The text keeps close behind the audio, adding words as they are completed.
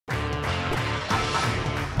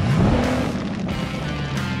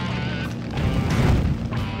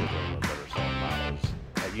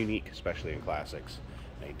unique, especially in classics.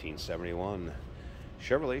 1971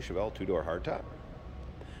 Chevrolet Chevelle two-door hardtop.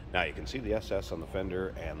 Now you can see the SS on the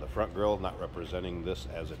fender and the front grille, not representing this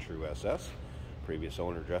as a true SS. Previous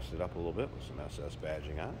owner dressed it up a little bit with some SS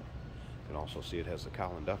badging on it. You can also see it has the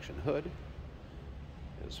cowl induction hood.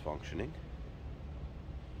 Is functioning.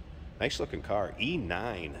 Nice looking car.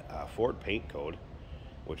 E9 Ford paint code,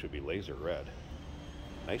 which would be laser red.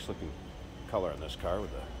 Nice looking color on this car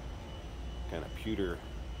with the kind of pewter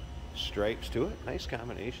stripes to it. Nice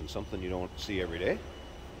combination, something you don't see every day.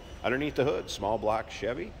 Underneath the hood, small block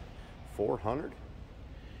Chevy 400. And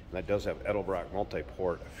that does have Edelbrock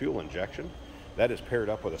multi-port fuel injection. That is paired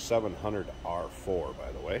up with a 700 R4,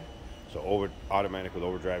 by the way. So automatic with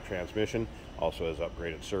overdrive transmission. Also has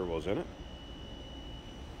upgraded servos in it.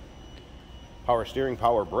 Power steering,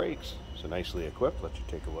 power brakes. So nicely equipped. Let you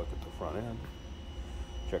take a look at the front end.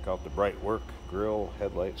 Check out the bright work grille,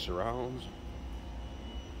 headlight surrounds.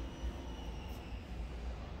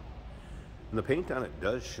 And the paint on it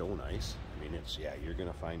does show nice. I mean, it's, yeah, you're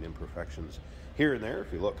going to find imperfections here and there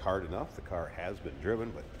if you look hard enough. The car has been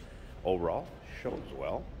driven, but overall shows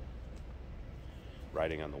well.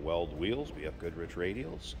 Riding on the weld wheels, we have Goodrich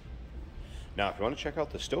radials. Now, if you want to check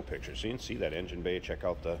out the still pictures, so you can see that engine bay, check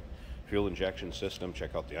out the fuel injection system,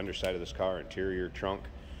 check out the underside of this car, interior, trunk.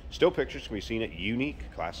 Still pictures can be seen at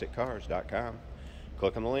uniqueclassiccars.com.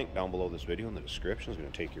 Click on the link down below this video in the description. It's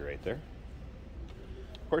going to take you right there.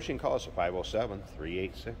 Of course, you can call us at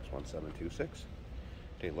 507-386-1726.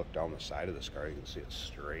 Take a look down the side of this car. You can see it's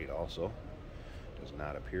straight also. Does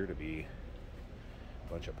not appear to be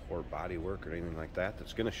a bunch of poor body work or anything like that.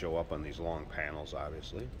 That's going to show up on these long panels,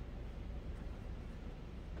 obviously.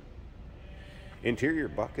 Interior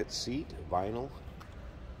bucket seat, vinyl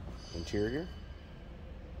interior.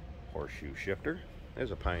 Horseshoe shifter.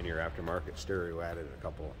 There's a Pioneer aftermarket stereo added, a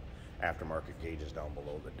couple aftermarket gauges down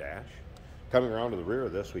below the dash. Coming around to the rear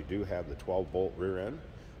of this, we do have the 12-bolt rear end,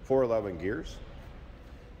 411 gears.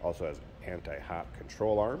 Also has anti-hop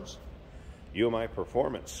control arms, UMI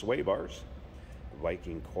performance sway bars,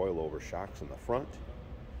 Viking coilover shocks in the front.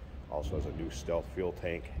 Also has a new stealth fuel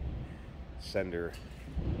tank, sender,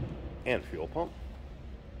 and fuel pump.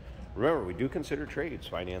 Remember, we do consider trades.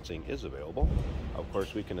 Financing is available. Of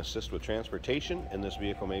course, we can assist with transportation, and this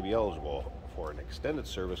vehicle may be eligible for an extended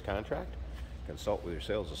service contract. Consult with your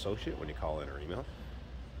sales associate when you call in or email.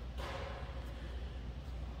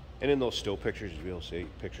 And in those still pictures, you'll be able to see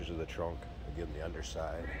pictures of the trunk, again, the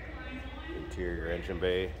underside, interior engine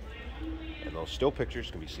bay, and those still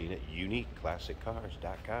pictures can be seen at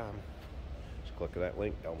uniqueclassiccars.com. Just click on that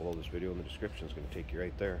link down below this video in the description. It's going to take you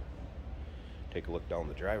right there. Take a look down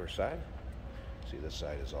the driver's side. See, this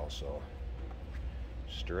side is also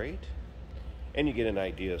straight, and you get an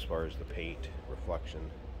idea as far as the paint reflection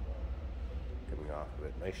coming off of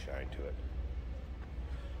it. Nice shine to it.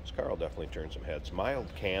 This car will definitely turn some heads. Mild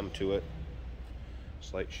cam to it,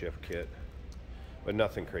 slight shift kit, but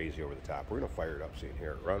nothing crazy over the top. We're going to fire it up so you can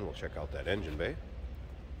hear it run. We'll check out that engine bay.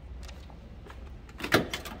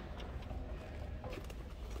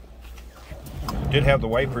 Did have the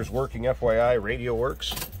wipers working, FYI. Radio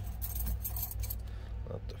works.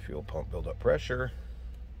 Let the fuel pump build up pressure.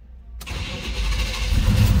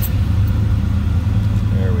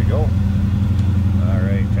 There we go.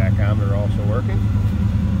 Alright, tachometer also working.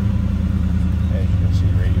 As you can see,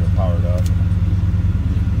 radio powered up.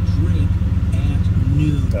 Drink and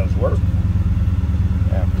noon. Does work.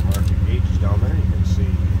 Aftermarket gauges down there. You can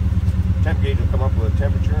see temp gauge will come up with a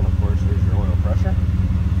temperature, and of course there's your oil pressure.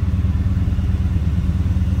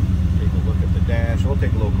 Take a look at the dash. We'll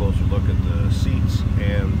take a little closer look at the seats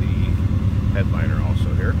and the headliner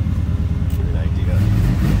also here. Give you an idea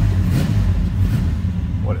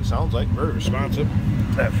what it sounds like. Very responsive.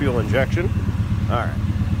 That fuel injection. Alright.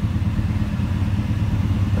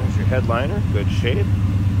 There's your headliner. Good shape.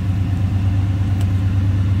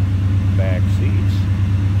 Back seats.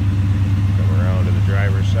 Come around to the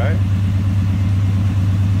driver's side.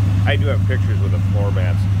 I do have pictures with the floor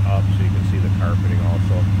mats up so you can see the carpeting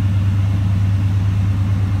also.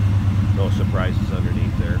 No surprises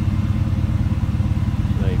underneath there.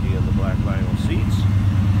 An idea of the black vinyl seats.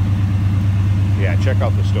 Yeah, check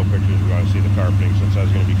out the still pictures if you want to see the carpeting, since I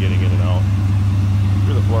was going to be getting in and out.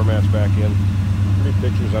 Through the floor mats back in. Pretty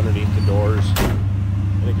pictures underneath the doors.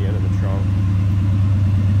 And again in the trunk.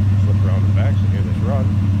 Flip around the back so you hear this run.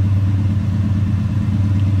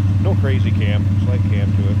 No crazy cam, slight cam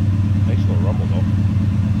to it. Nice little rumble though.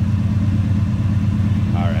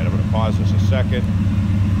 Alright, I'm going to pause this a second.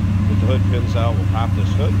 Get the hood pins out, we'll pop this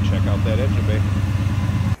hood and check out that engine bay.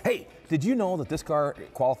 Hey, Did you know that this car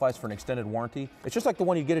qualifies for an extended warranty? It's just like the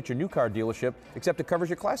one you get at your new car dealership, except it covers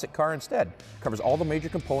your classic car instead. It covers all the major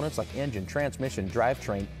components like engine, transmission,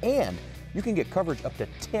 drivetrain, and you can get coverage up to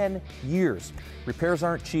 10 years. Repairs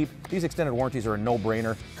aren't cheap. These extended warranties are a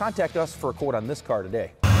no-brainer. Contact us for a quote on this car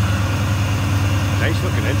today. Nice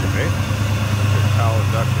looking engine bay. Power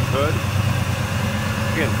induction hood.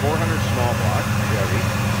 Again, 400 small block Chevy.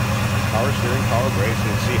 Power steering, power brakes,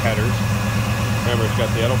 you can see headers. Remember, it's got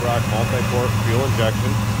the Edelbrock multi-port fuel injection,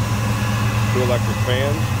 2 electric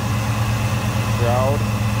fans, shroud.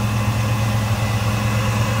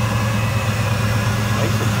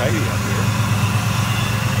 Nice and tidy up here.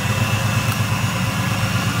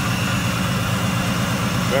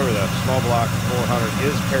 Remember, that small block 400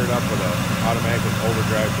 is paired up with an automatic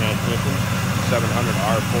overdrive transmission,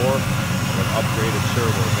 700R4 with upgraded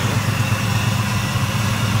servos in it.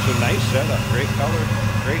 So nice setup, great color,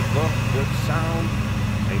 great look, good sound.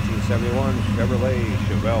 1971 Chevrolet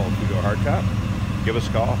Chevelle 2-door hardtop. Give us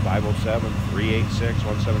a call,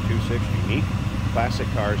 507-386-1726,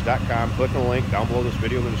 uniqueclassiccars.com. Click on the link down below this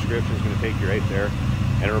video in the description. It's going to take you right there.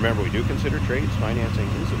 And remember, we do consider trades. Financing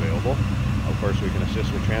is available. Of course, we can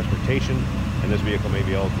assist with transportation, and this vehicle may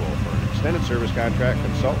be eligible for an extended service contract.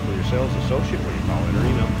 Consult with your sales associate when you call in or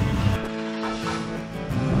email.